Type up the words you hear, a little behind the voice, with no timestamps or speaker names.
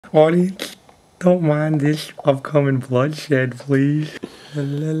Audience, don't mind this upcoming bloodshed, please. La,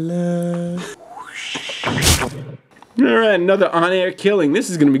 la, la. Alright, another on-air killing. This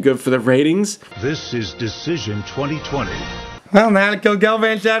is gonna be good for the ratings. This is Decision 2020. Well, now to kill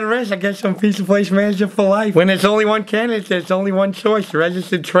Galvan's out of arrest, I guess I'm pizza place manager for life. When there's only one candidate, there's only one choice.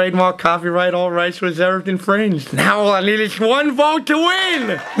 Registered trademark, copyright, all rights reserved, infringed. Now all I need is one vote to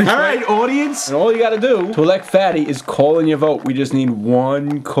win! Alright, audience, and all you gotta do to elect Fatty is call in your vote. We just need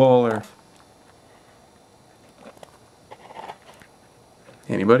one caller.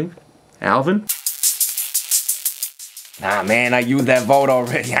 Anybody? Alvin? Nah, man, I used that vote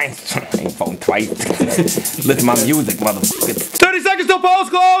already. I ain't voting twice. Listen to my music, motherfucker. 30 seconds till polls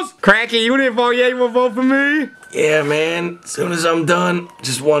close! Cranky, you didn't vote yet, you wanna vote for me? Yeah, man. As soon as I'm done,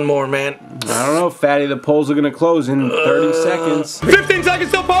 just one more, man. I don't know, Fatty, the polls are gonna close in 30 seconds. 15 seconds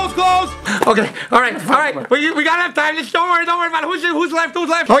till polls close! Okay, alright. We got enough time. Just don't worry about it. Who's left?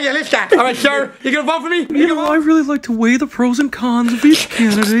 Oh yeah, this guy. Alright, sir, you gonna vote for me? You know, I really like to weigh the pros and cons of each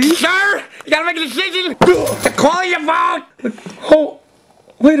candidate. Sir, you gotta make a decision. Call your vote! Oh,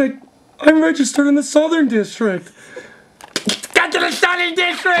 wait, I'm registered in the Southern District. Get to the Southern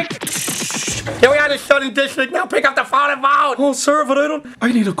District! Here we are in the Southern District. Now pick up the phone and vote! Oh, sir, but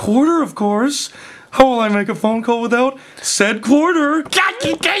I need a quarter, of course. How will I make a phone call without said quarter? Get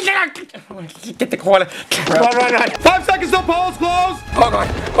the quarter. Run. 5 seconds till polls close! Oh God.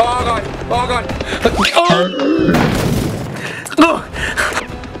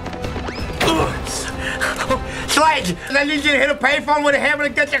 Sledge! I need you to hit a payphone with a hammer to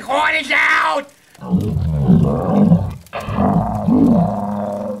get your quarters out!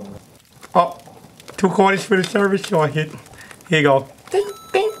 Oh, 2 quarters for the service charge. Here you go. Ding.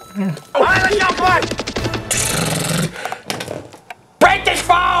 Alright, let's go, come on! Break this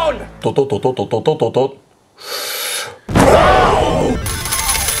phone!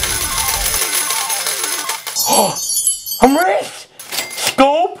 I'm rich!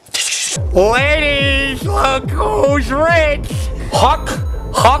 Scoop! Ladies, look who's rich! Huck!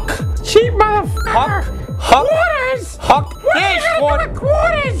 Cheap motherfucker! Huck! Quarters! Huck! Yes,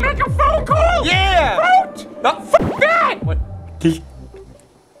 quarters! Make a phone call! Yeah! Vote! Fuck that! What?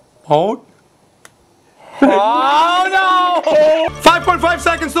 Vote? Oh no! 5.5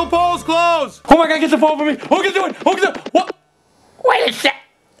 seconds till polls close! Who am I gonna get the vote for me? Who can do it? What? Wait a sec!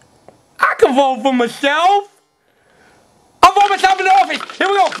 I can vote for myself! I'll vote myself in the office! Here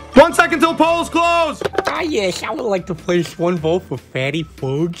we go! 1 second till polls close! Yes, I would like to place one vote for FADDY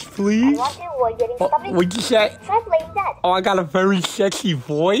FUGGS, please. What'd you say? Try playing that. Oh, I got a very sexy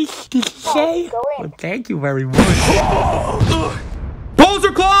voice, did you say? Go in. Well, thank you very much. Polls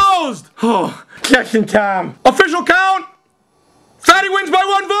are closed! Oh, just in time. Official count! Fatty wins by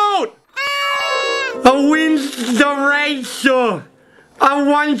 1 vote! I wins the race, I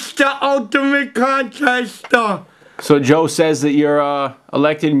wins the ultimate contest. So Joe says that you're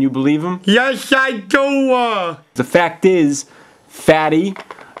elected and you believe him? Yes, I do. The fact is, Fatty,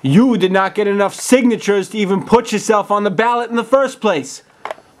 you did not get enough signatures to even put yourself on the ballot in the first place.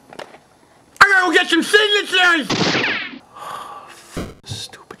 I gotta go get some signatures!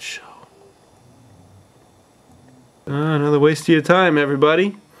 Stupid show. Another waste of your time,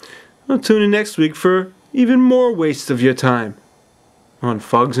 everybody. I'll tune in next week for even more waste of your time on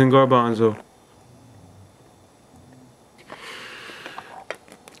Fugs and Garbanzo.